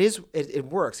relaxes. And that is, it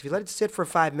works. If you let it sit for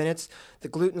 5 minutes, the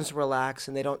glutens relax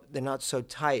and they're not so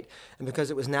tight. And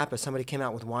because it was Napa, somebody came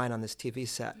out with wine on this TV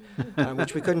set,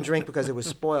 which we couldn't drink because it was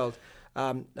spoiled.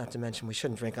 Not to mention we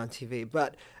shouldn't drink on TV.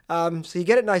 But so you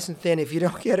get it nice and thin. If you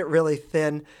don't get it really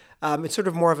thin, it's sort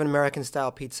of more of an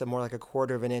American-style pizza, more like a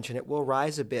quarter of an inch, and it will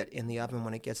rise a bit in the oven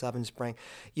when it gets oven spring.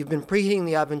 You've been preheating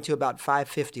the oven to about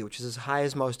 550, which is as high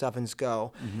as most ovens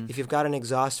go. If you've got an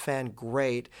exhaust fan,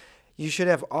 great. You should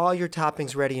have all your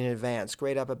toppings ready in advance.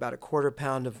 Grate up about a quarter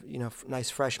pound of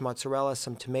nice fresh mozzarella,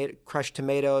 some crushed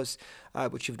tomatoes,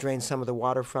 which you've drained some of the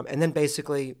water from, and then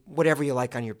basically whatever you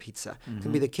like on your pizza. It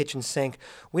can be the kitchen sink.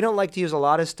 We don't like to use a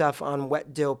lot of stuff on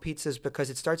wet dough pizzas because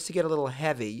it starts to get a little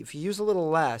heavy. If you use a little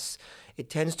less, it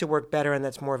tends to work better, and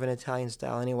that's more of an Italian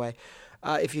style anyway.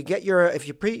 If you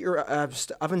preheat your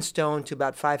oven stone to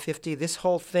about 550, this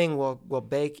whole thing will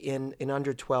bake in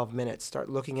under 12 minutes. Start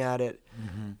looking at it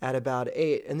at about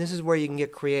 8. And this is where you can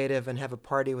get creative and have a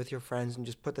party with your friends and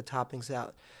just put the toppings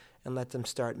out and let them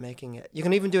start making it. You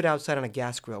can even do it outside on a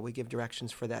gas grill. We give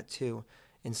directions for that too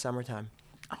in summertime.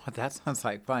 Oh, that sounds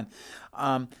like fun.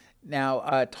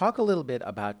 Now, talk a little bit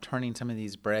about turning some of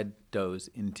these bread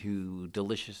doughs into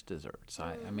delicious desserts.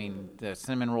 I mean, the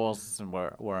cinnamon rolls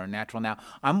were natural. Now,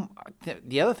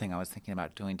 the other thing I was thinking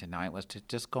about doing tonight was to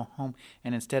just go home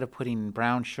and instead of putting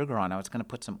brown sugar on, I was going to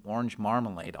put some orange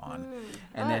marmalade on,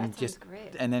 and then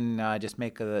just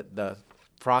make the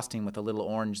frosting with a little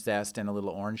orange zest and a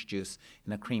little orange juice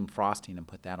and a cream frosting and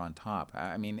put that on top.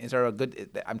 I mean, is there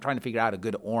I'm trying to figure out a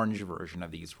good orange version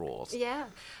of these rolls. Yeah,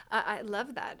 I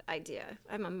love that idea.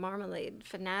 I'm a marmalade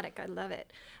fanatic. I love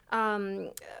it.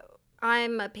 I'm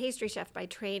a pastry chef by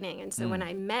training, and so when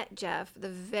I met Jeff, the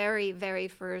very, very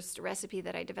first recipe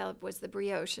that I developed was the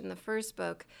brioche in the first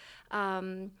book.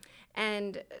 And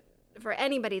for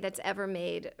anybody that's ever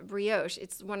made brioche,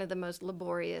 it's one of the most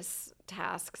laborious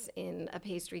tasks in a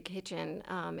pastry kitchen.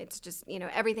 It's just,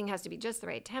 everything has to be just the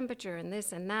right temperature and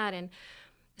this and that. And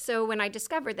so when I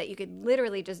discovered that you could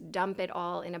literally just dump it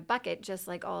all in a bucket, just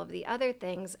like all of the other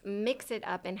things, mix it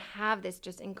up and have this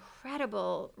just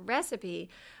incredible recipe.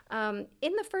 In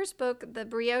the first book, the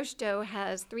brioche dough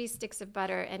has 3 sticks of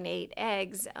butter and 8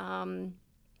 eggs.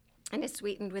 And it's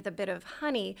sweetened with a bit of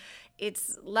honey.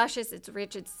 It's luscious, it's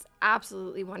rich, it's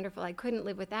absolutely wonderful. I couldn't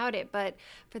live without it. But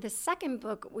for the second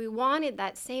book, we wanted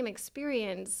that same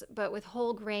experience, but with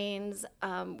whole grains.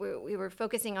 We were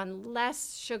focusing on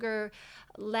less sugar,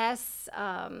 less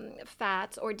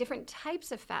fats, or different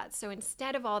types of fats. So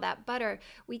instead of all that butter,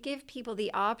 we give people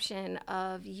the option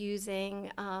of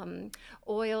using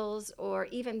oils or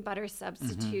even butter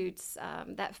substitutes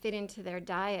that fit into their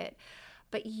diet.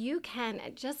 But you can,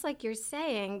 just like you're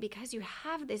saying, because you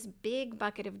have this big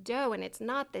bucket of dough and it's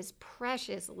not this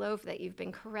precious loaf that you've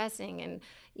been caressing and,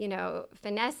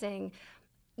 finessing,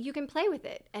 you can play with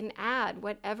it and add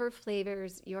whatever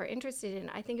flavors you're interested in.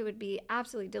 I think it would be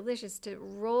absolutely delicious to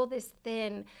roll this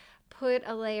thin, put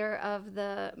a layer of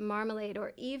the marmalade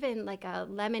or even like a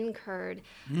lemon curd,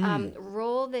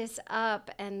 roll this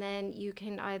up, and then you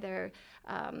can either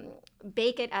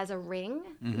bake it as a ring,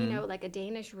 like a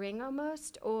Danish ring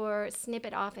almost, or snip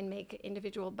it off and make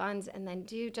individual buns, and then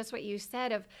do just what you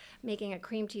said of making a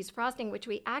cream cheese frosting, which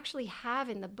we actually have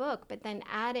in the book, but then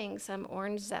adding some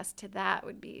orange zest to that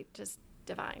would be just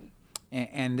divine.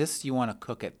 And this you want to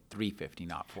cook at 350,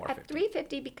 not 450. At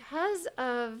 350 because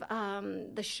of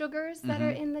the sugars that are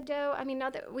in the dough. I mean,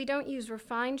 not that we don't use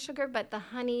refined sugar, but the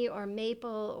honey or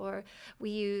maple, or we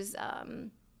use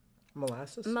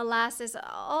molasses,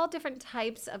 all different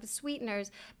types of sweeteners.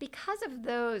 Because of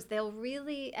those, they'll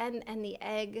really, and the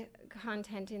egg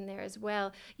content in there as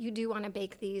well, you do want to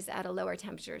bake these at a lower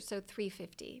temperature, so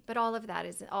 350. But all of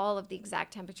the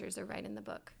exact temperatures are right in the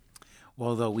book.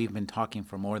 Well, though we've been talking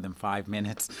for more than 5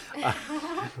 minutes,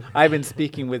 I've been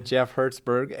speaking with Jeff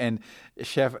Hertzberg and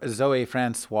Chef Zoe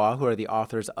Francois, who are the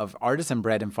authors of Artisan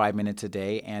Bread in 5 Minutes a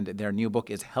Day, and their new book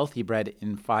is Healthy Bread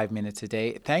in 5 Minutes a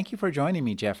Day. Thank you for joining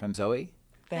me, Jeff and Zoe.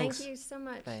 Thanks. Thank you so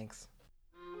much. Thanks.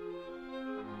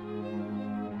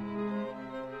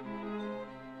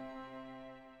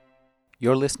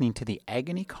 You're listening to the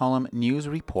Agony Column News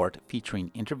Report,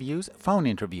 featuring interviews, phone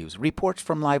interviews, reports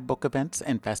from live book events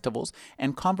and festivals,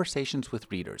 and conversations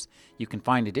with readers. You can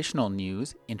find additional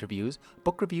news, interviews,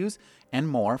 book reviews, and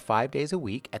more 5 days a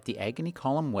week at the Agony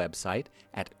Column website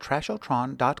at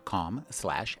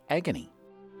trashotron.com/agony.